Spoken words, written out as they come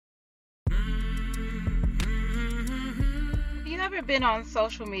ever been on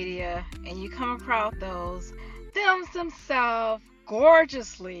social media and you come across those films themselves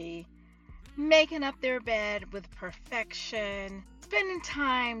gorgeously, making up their bed with perfection, spending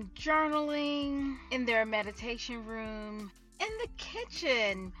time journaling in their meditation room, in the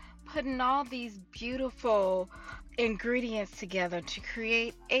kitchen, putting all these beautiful ingredients together to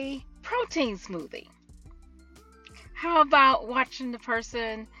create a protein smoothie? How about watching the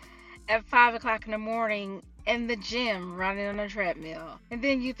person at 5 o'clock in the morning in the gym running on a treadmill? And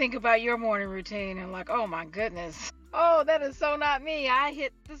then you think about your morning routine and like, oh my goodness. Oh, that is so not me. I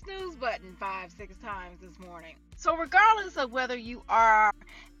hit the snooze button 5, 6 times this morning. So regardless of whether you are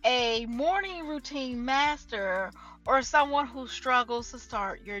a morning routine master or someone who struggles to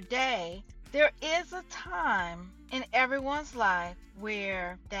start your day, there is a time in everyone's life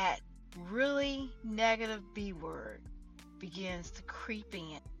where that really negative B word begins to creep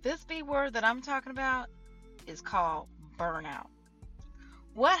in. This B word that I'm talking about is called burnout.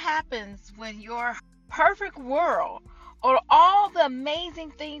 What happens when your perfect world, or all the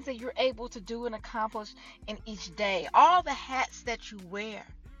amazing things that you're able to do and accomplish in each day, all the hats that you wear,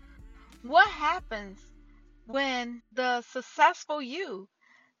 what happens when the successful you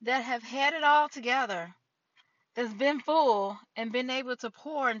that have had it all together, that's been full and been able to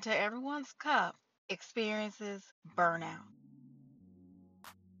pour into everyone's cup, experiences burnout?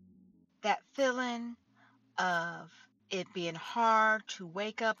 That feeling of it being hard to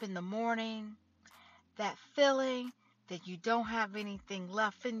wake up in the morning, that feeling that you don't have anything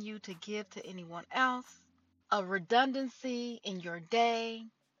left in you to give to anyone else, a redundancy in your day,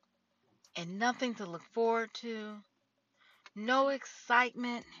 and nothing to look forward to, no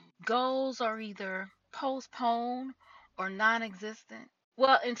excitement, goals are either postponed or non existent.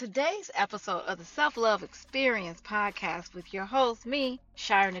 Well, in today's episode of the Self Love Experience podcast with your host, me,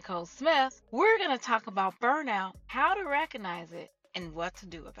 Shira Nicole Smith, we're going to talk about burnout, how to recognize it, and what to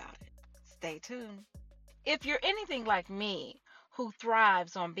do about it. Stay tuned. If you're anything like me, who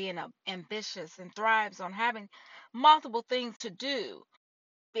thrives on being ambitious and thrives on having multiple things to do,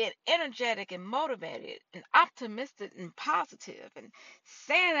 being energetic and motivated and optimistic and positive and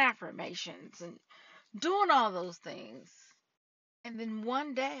saying affirmations and doing all those things, and then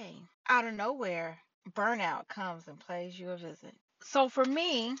one day, out of nowhere, burnout comes and pays you a visit. So for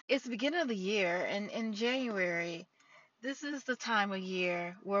me, it's the beginning of the year, and in January, this is the time of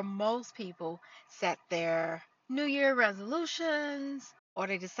year where most people set their New Year resolutions, or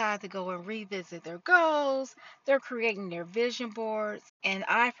they decide to go and revisit their goals. They're creating their vision boards. And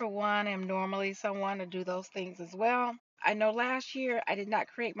I, for one, am normally someone to do those things as well. I know last year I did not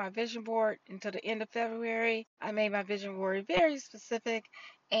create my vision board until the end of February. I made my vision board very specific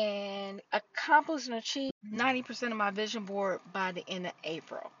and accomplished and achieved 90% of my vision board by the end of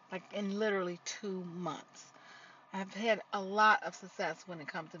April, like in literally 2 months. I've had a lot of success when it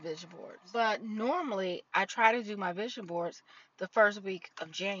comes to vision boards. But normally, I try to do my vision boards the first week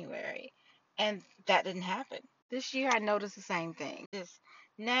of January, and that didn't happen. This year, I noticed the same thing. It's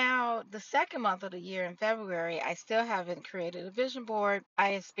now the second month of the year in February, I still haven't created a vision board.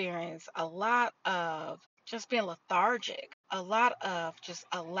 I experienced a lot of just being lethargic, a lot of just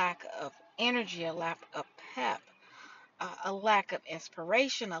a lack of energy, a lack of pep, a lack of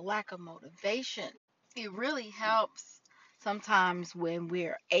inspiration, a lack of motivation. It really helps sometimes when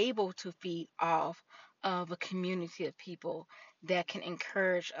we're able to feed off of a community of people that can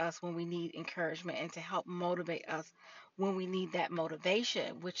encourage us when we need encouragement and to help motivate us when we need that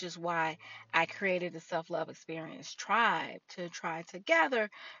motivation, which is why I created the Self Love Experience Tribe to try to gather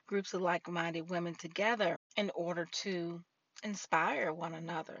groups of like minded women together in order to inspire one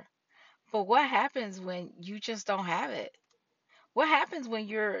another. But what happens when you just don't have it? What happens when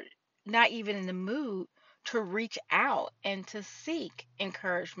you're not even in the mood to reach out and to seek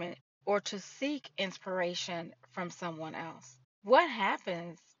encouragement or to seek inspiration from someone else? What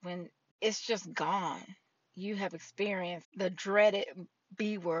happens when it's just gone? You have experienced the dreaded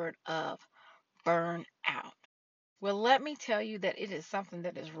B word of burn out. Well, let me tell you that it is something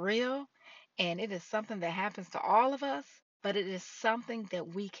that is real and it is something that happens to all of us, but it is something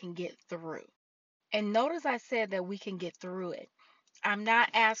that we can get through. And notice I said that we can get through it. I'm not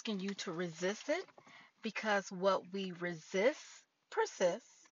asking you to resist it because what we resist persists.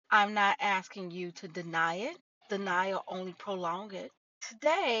 I'm not asking you to deny it. Denial only prolong it.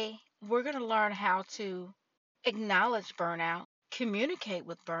 Today, we're going to learn how to acknowledge burnout, communicate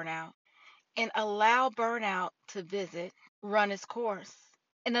with burnout, and allow burnout to run its course,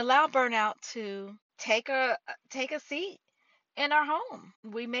 and allow burnout to take a seat in our home.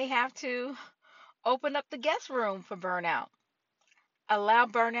 We may have to open up the guest room for burnout. Allow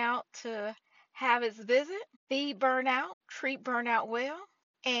burnout to have its visit, feed burnout, treat burnout well,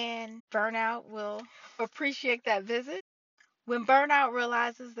 and burnout will appreciate that visit. When burnout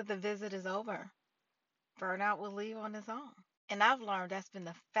realizes that the visit is over, burnout will leave on its own. And I've learned that's been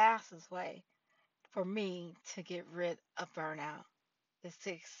the fastest way for me to get rid of burnout is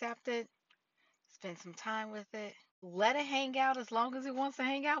to accept it, spend some time with it, let it hang out as long as it wants to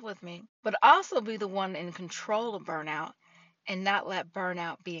hang out with me, but also be the one in control of burnout and not let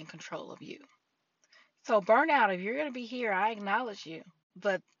burnout be in control of you. So, burnout, if you're going to be here, I acknowledge you,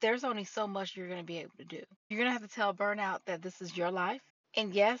 but there's only so much you're going to be able to do. You're going to have to tell burnout that this is your life.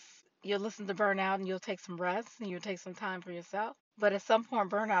 And yes, you'll listen to burnout and you'll take some rest and you'll take some time for yourself. But at some point,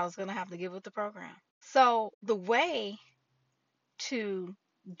 burnout is going to have to get with the program. So, the way to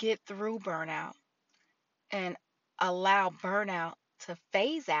get through burnout and allow burnout to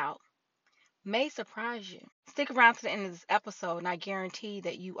phase out may surprise you. Stick around to the end of this episode, and I guarantee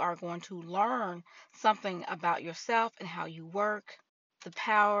that you are going to learn something about yourself and how you work, the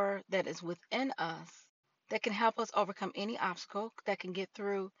power that is within us that can help us overcome any obstacle, that can get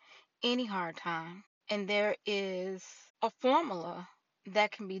through any hard time. And there is a formula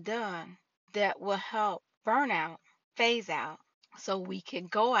that can be done that will help burnout phase out so we can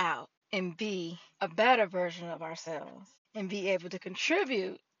go out and be a better version of ourselves and be able to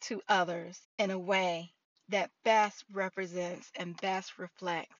contribute to others in a way that best represents and best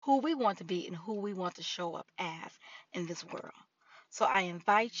reflects who we want to be and who we want to show up as in this world. So I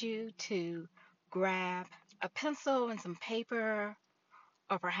invite you to grab a pencil and some paper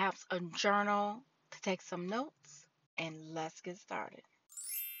or perhaps a journal to take some notes, and let's get started.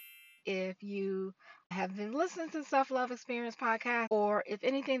 If you have been listening to Self Love Experience podcast, or if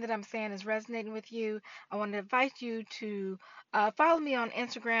anything that I'm saying is resonating with you, I want to invite you to follow me on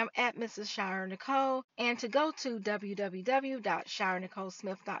Instagram at Mrs. Shire Nicole and to go to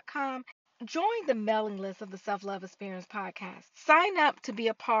www.shirenicolesmith.com. Join the mailing list of the Self Love Experience podcast. Sign up to be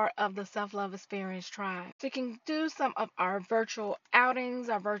a part of the Self Love Experience tribe. So you can do some of our virtual outings,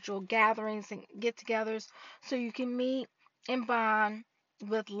 our virtual gatherings and get togethers so you can meet and bond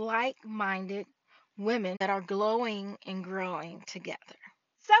with like minded women that are glowing and growing together.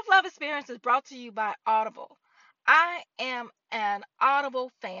 Self Love Experience is brought to you by Audible. I am an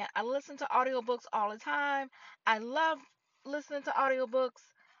Audible fan. I listen to audiobooks all the time. I love listening to audiobooks.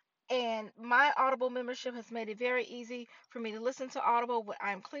 And my Audible membership has made it very easy for me to listen to Audible when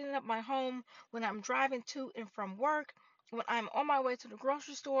I'm cleaning up my home, when I'm driving to and from work, when I'm on my way to the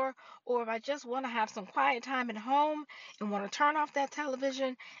grocery store, or if I just want to have some quiet time at home and want to turn off that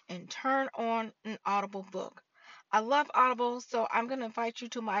television and turn on an Audible book. I love Audible, so I'm going to invite you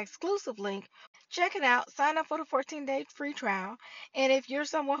to my exclusive link. Check it out. Sign up for the 14-day free trial. And if you're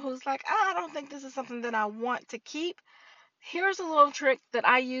someone who's like, I don't think this is something that I want to keep, here's a little trick that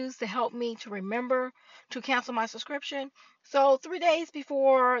I use to help me to remember to cancel my subscription. So 3 days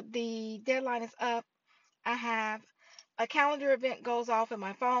before the deadline is up, I have a calendar event goes off in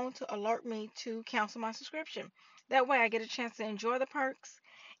my phone to alert me to cancel my subscription. That way I get a chance to enjoy the perks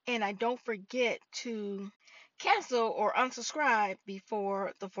and I don't forget to cancel or unsubscribe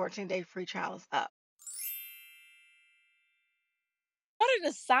before the 14-day free trial is up. What are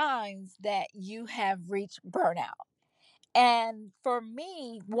the signs that you have reached burnout? And for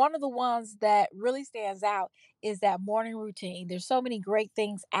me, one of the ones that really stands out is that morning routine. There's so many great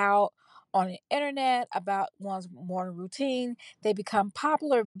things out on the internet about one's morning routine. They become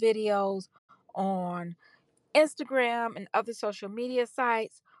popular videos on Instagram and other social media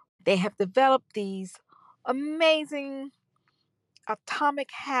sites. They have developed these amazing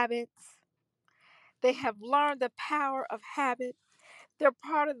atomic habits. They have learned the power of habit. They're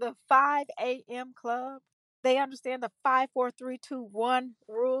part of the 5 a.m. club. They understand the 5, 4, 3, 2, 1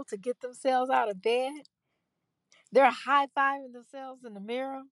 rule to get themselves out of bed. They're high fiving themselves in the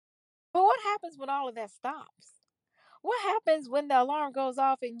mirror. But what happens when all of that stops? What happens when the alarm goes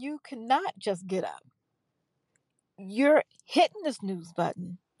off and you cannot just get up? You're hitting the snooze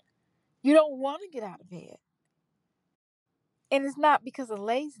button. You don't want to get out of bed. And it's not because of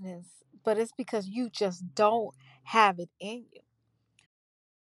laziness, but it's because you just don't have it in you.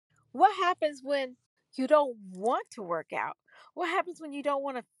 What happens when you don't want to work out? What happens when you don't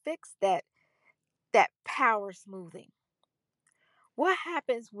want to fix that power smoothing? What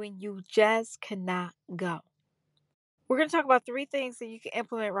happens when you just cannot go? We're going to talk about 3 things that you can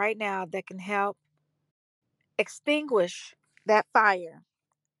implement right now that can help extinguish that fire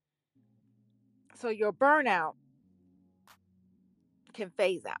so your burnout can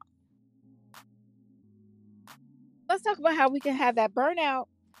phase out. Let's talk about how we can have that burnout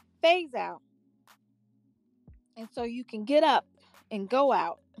phase out and so you can get up and go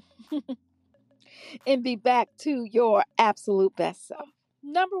out and be back to your absolute best self.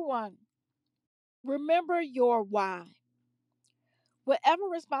 Number one, remember your why. Whatever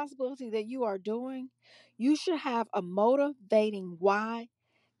responsibility that you are doing, you should have a motivating why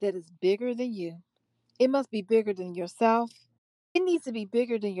that is bigger than you. It must be bigger than yourself. It needs to be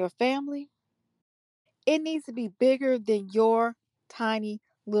bigger than your family. It needs to be bigger than your tiny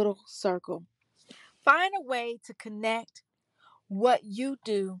little circle. Find a way to connect what you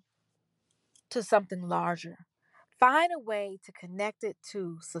do to something larger. Find a way to connect it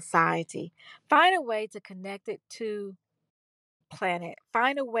to society. Find a way to connect it to planet.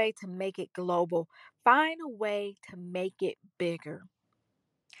 Find a way to make it global. Find a way to make it bigger.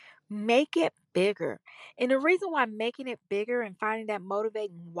 Make it bigger. And the reason why making it bigger and finding that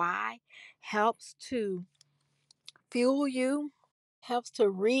motivating why helps to fuel you, helps to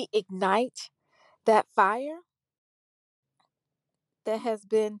reignite that fire that has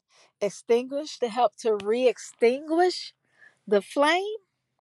been extinguished, to help to re extinguish the flame,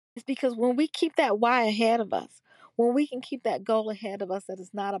 is because when we keep that why ahead of us, when we can keep that goal ahead of us that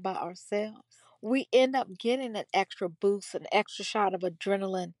is not about ourselves, we end up getting an extra boost, an extra shot of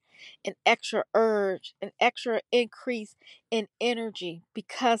adrenaline, an extra urge, an extra increase in energy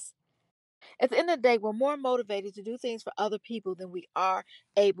because at the end of the day, we're more motivated to do things for other people than we are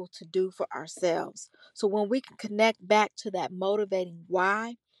able to do for ourselves. So when we can connect back to that motivating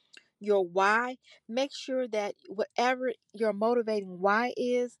why, your why, make sure that whatever your motivating why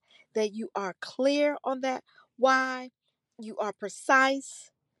is, that you are clear on that why, you are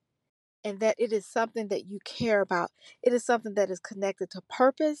precise, and that it is something that you care about. It is something that is connected to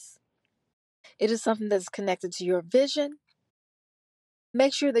purpose. It is something that is connected to your vision.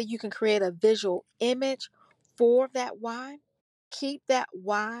 Make sure that you can create a visual image for that why. Keep that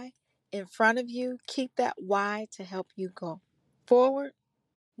why in front of you. Keep that why to help you go forward.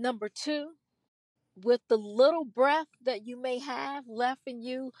 Number two, with the little breath that you may have left in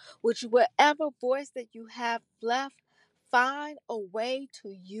you, which whatever voice that you have left, find a way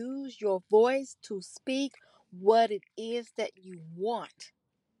to use your voice to speak what it is that you want.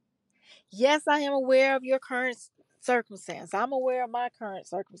 Yes, I am aware of your current circumstance. I'm aware of my current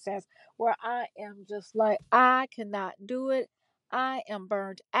circumstance where I am just like, I cannot do it. I am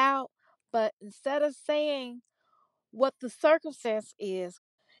burned out. But instead of saying what the circumstance is,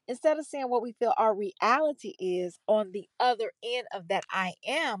 instead of saying what we feel our reality is on the other end of that I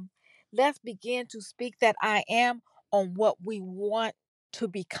am, let's begin to speak that I am on what we want to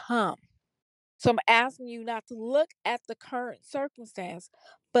become. So I'm asking you not to look at the current circumstance,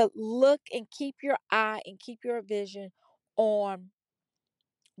 but look and keep your eye and keep your vision on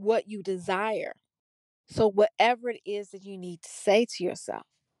what you desire. So, whatever it is that you need to say to yourself,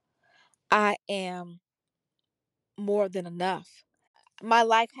 I am more than enough. My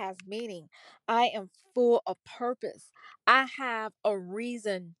life has meaning. I am full of purpose. I have a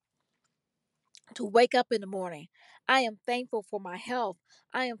reason to wake up in the morning. I am thankful for my health.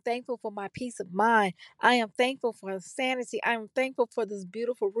 I am thankful for my peace of mind. I am thankful for sanity. I am thankful for this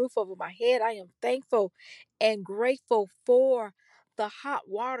beautiful roof over my head. I am thankful and grateful for the hot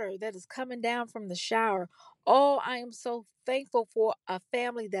water that is coming down from the shower. Oh, I am so thankful for a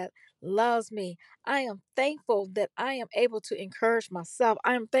family that loves me. I am thankful that I am able to encourage myself.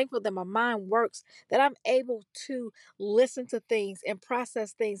 I am thankful that my mind works, that I'm able to listen to things and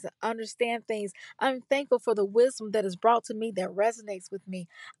process things and understand things. I'm thankful for the wisdom that is brought to me that resonates with me.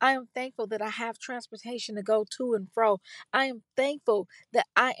 I am thankful that I have transportation to go to and fro. I am thankful that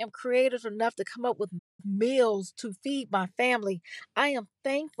I am creative enough to come up with meals to feed my family. I am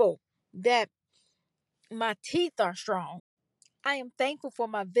thankful that my teeth are strong. I am thankful for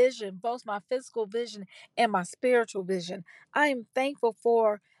my vision, both my physical vision and my spiritual vision. I am thankful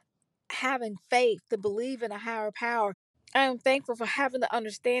for having faith to believe in a higher power. I am thankful for having the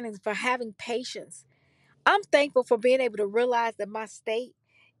understanding, for having patience. I'm thankful for being able to realize that my state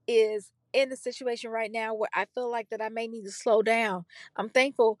is in a situation right now where I feel like that I may need to slow down. I'm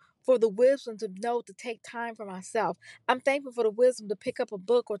thankful for the wisdom to know to take time for myself. I'm thankful for the wisdom to pick up a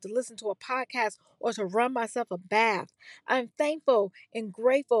book or to listen to a podcast or to run myself a bath. I'm thankful and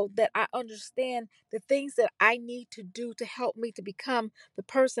grateful that I understand the things that I need to do to help me to become the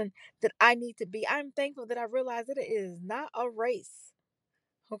person that I need to be. I'm thankful that I realize that it is not a race.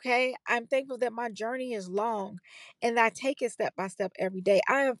 Okay, I'm thankful that my journey is long and I take it step by step every day.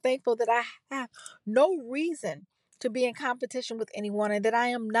 I am thankful that I have no reason to be in competition with anyone and that I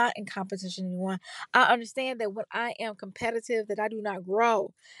am not in competition with anyone. I understand that when I am competitive that I do not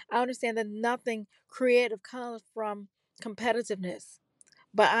grow. I understand that nothing creative comes from competitiveness.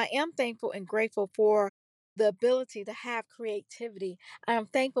 But I am thankful and grateful for the ability to have creativity. I am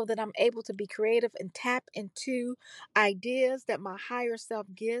thankful that I'm able to be creative and tap into ideas that my higher self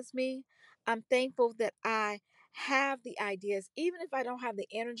gives me. I'm thankful that I have the ideas, even if I don't have the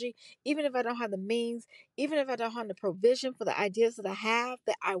energy, even if I don't have the means, even if I don't have the provision for the ideas that I have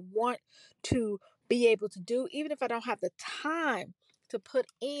that I want to be able to do, even if I don't have the time to put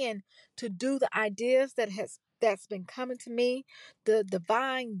in to do the ideas that's been coming to me, the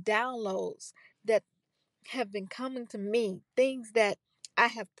divine downloads that have been coming to me, things that I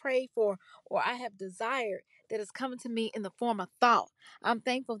have prayed for or I have desired that is coming to me in the form of thought. I'm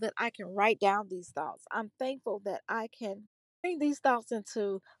thankful that I can write down these thoughts. I'm thankful that I can bring these thoughts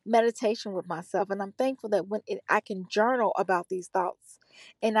into meditation with myself. And I'm thankful that I can journal about these thoughts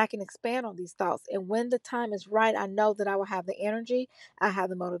and I can expand on these thoughts. And when the time is right, I know that I will have the energy, I have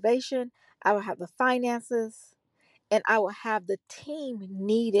the motivation, I will have the finances, and I will have the team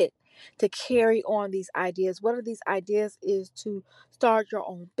needed to carry on these ideas. One of these ideas is to start your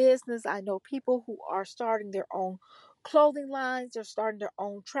own business. I know people who are starting their own clothing lines, they're starting their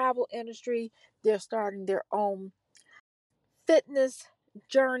own travel industry, they're starting their own fitness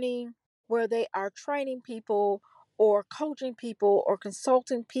journey where they are training people or coaching people or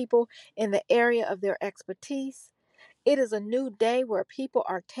consulting people in the area of their expertise. It is a new day where people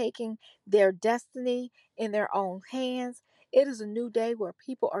are taking their destiny in their own hands. It is a new day where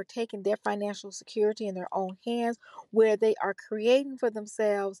people are taking their financial security in their own hands, where they are creating for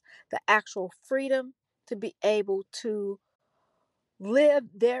themselves the actual freedom to be able to live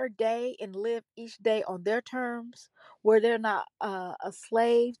their day and live each day on their terms, where they're not a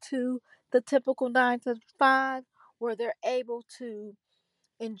slave to the typical 9 to 5, where they're able to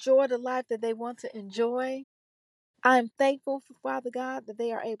enjoy the life that they want to enjoy. I'm thankful for Father God that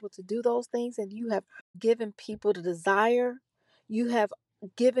they are able to do those things, and you have given people the desire. You have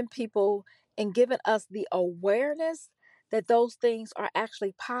given people and given us the awareness that those things are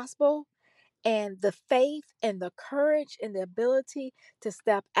actually possible, and the faith and the courage and the ability to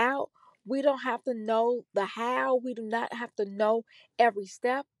step out. We don't have to know the how, we do not have to know every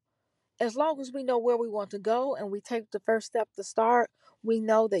step. As long as we know where we want to go and we take the first step to start, we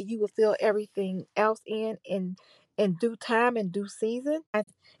know that you will fill everything else in due time and due season. I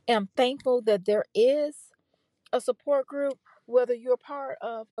am thankful that there is a support group, whether you're part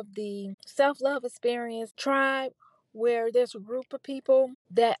of the self love experience tribe, where there's a group of people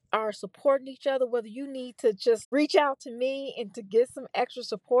that are supporting each other, whether you need to just reach out to me and to get some extra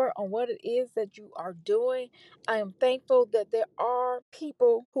support on what it is that you are doing. I am thankful that there are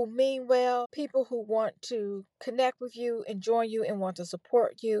people who mean well, people who want to connect with you and join you and want to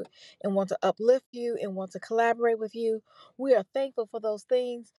support you and want to uplift you and want to collaborate with you. We are thankful for those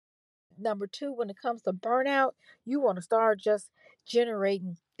things. Number two, when it comes to burnout, you want to start just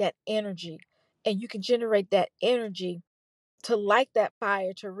generating that energy. And you can generate that energy to light that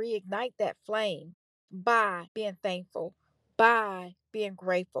fire, to reignite that flame by being thankful, by being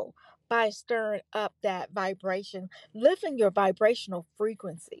grateful, by stirring up that vibration, lifting your vibrational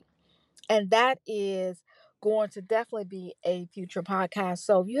frequency. And that is going to definitely be a future podcast.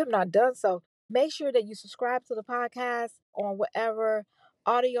 So if you have not done so, make sure that you subscribe to the podcast on whatever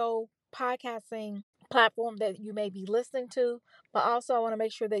audio podcasting platform that you may be listening to. But also, I want to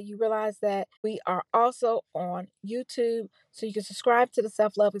make sure that you realize that we are also on YouTube. So you can subscribe to the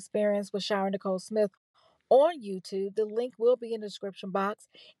Self Love Experience with Shower Nicole Smith on YouTube. The link will be in the description box.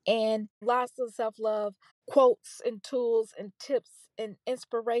 And lots of self love quotes and tools and tips and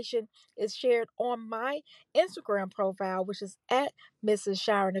inspiration is shared on my Instagram profile, which is at Mrs.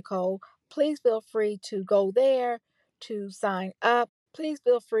 Shower Nicole. Please feel free to go there to sign up. Please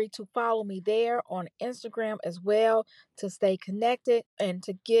feel free to follow me there on Instagram as well to stay connected and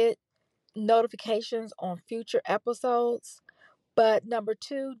to get notifications on future episodes. But number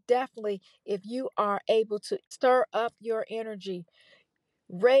two, definitely, if you are able to stir up your energy,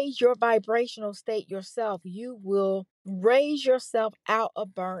 raise your vibrational state yourself, you will raise yourself out of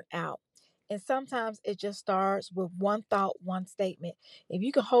burnout. And sometimes it just starts with one thought, one statement. If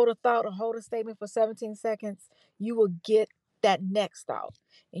you can hold a thought or hold a statement for 17 seconds, you will get that next thought.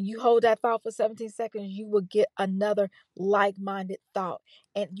 And you hold that thought for 17 seconds, you will get another like minded thought.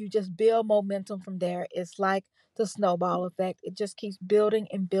 And you just build momentum from there. It's like the snowball effect, it just keeps building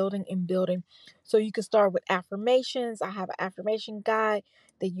and building and building. So you can start with affirmations. I have an affirmation guide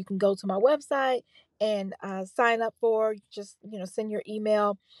that you can go to my website and sign up for. Just send your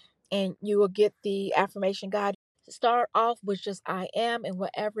email and you will get the affirmation guide. Start off with just I am and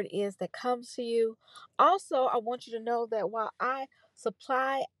whatever it is that comes to you. Also, I want you to know that while I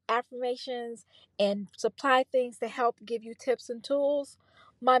supply affirmations and supply things to help give you tips and tools,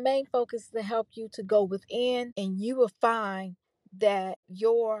 My main focus is to help you to go within, and you will find that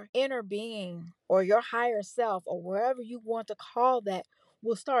your inner being or your higher self or wherever you want to call that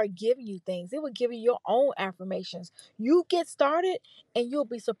will start giving you things. It will give you your own affirmations. You get started and you'll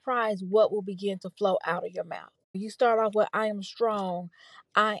be surprised what will begin to flow out of your mouth. You start off with, I am strong,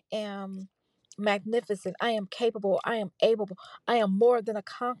 I am magnificent, I am capable, I am able, I am more than a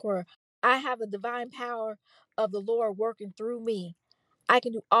conqueror. I have the divine power of the Lord working through me. I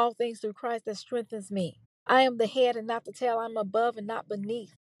can do all things through Christ that strengthens me. I am the head and not the tail. I'm above and not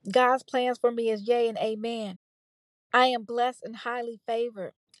beneath. God's plans for me is yea and amen. I am blessed and highly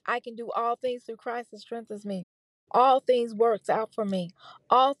favored. I can do all things through Christ that strengthens me. All things works out for me.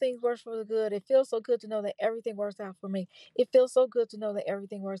 All things work for the good. It feels so good to know that everything works out for me. It feels so good to know that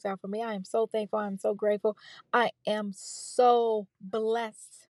everything works out for me. I am so thankful. I'm so grateful. I am so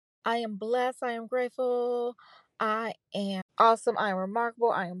blessed. I am blessed. I am grateful. I am awesome. I am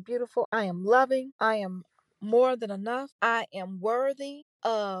remarkable. I am beautiful. I am loving. I am more than enough. I am worthy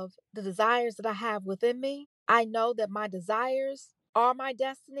of the desires that I have within me. I know that my desires are my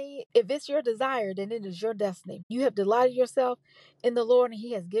destiny. If it's your desire, then it is your destiny. You have delighted yourself in the Lord, and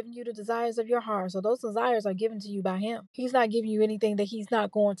He has given you the desires of your heart. So those desires are given to you by Him. He's not giving you anything that He's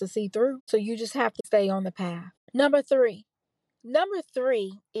not going to see through. So you just have to stay on the path. Number three. Number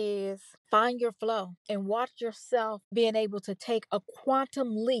three is find your flow and watch yourself being able to take a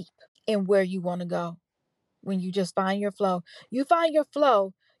quantum leap in where you want to go. When you just find your flow,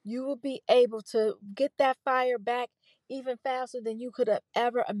 you will be able to get that fire back even faster than you could have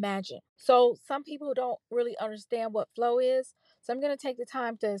ever imagined. So some people don't really understand what flow is. So I'm going to take the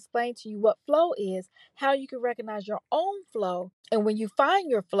time to explain to you what flow is, how you can recognize your own flow. And when you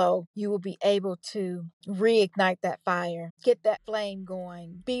find your flow, you will be able to reignite that fire, get that flame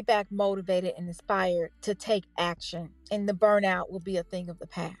going, be back motivated and inspired to take action. And the burnout will be a thing of the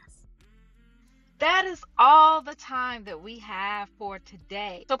past. That is all the time that we have for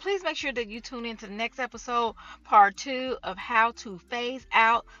today. So please make sure that you tune in to the next episode, part 2 of how to phase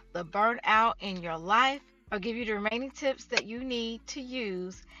out the burnout in your life. I'll give you the remaining tips that you need to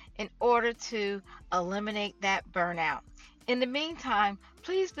use in order to eliminate that burnout. In the meantime,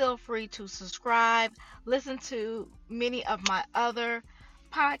 please feel free to subscribe, listen to many of my other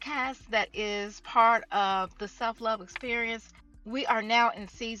podcasts that is part of the self-love experience. We are now in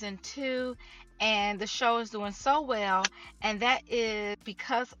season 2 and the show is doing so well, and that is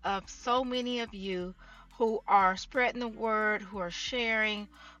because of so many of you who are spreading the word, who are sharing,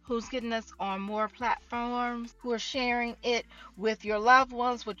 who's getting us on more platforms, who are sharing it with your loved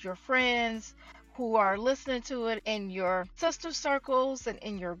ones, with your friends, who are listening to it in your sister circles and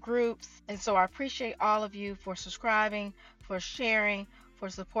in your groups. And so I appreciate all of you for subscribing, for sharing, for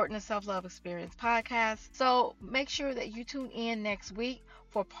supporting the Self Love Experience podcast. So make sure that you tune in next week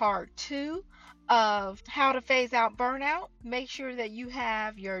for part 2 of how to phase out burnout. Make sure that you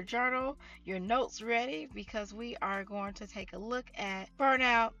have your journal, your notes ready, because we are going to take a look at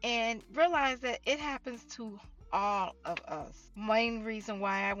burnout and realize that it happens to all of us. Main reason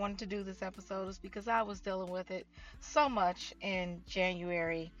why I wanted to do this episode is because I was dealing with it so much in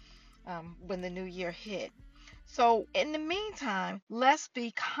January when the new year hit. So in the meantime, let's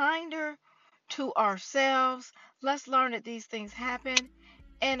be kinder to ourselves. Let's learn that these things happen.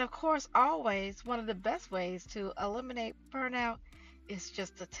 And of course, always one of the best ways to eliminate burnout is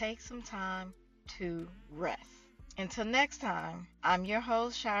just to take some time to rest. Until next time, I'm your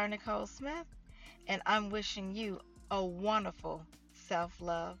host, Shira Nicole Smith, and I'm wishing you a wonderful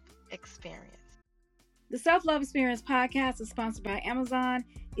self-love experience. The Self Love Experience podcast is sponsored by Amazon.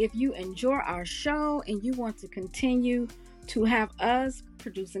 If you enjoy our show and you want to continue to have us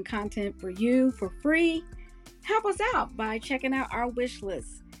producing content for you for free, help us out by checking out our wish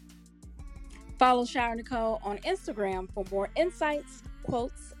list. Follow Shira Nicole on Instagram for more insights,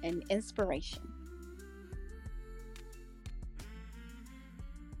 quotes, and inspiration.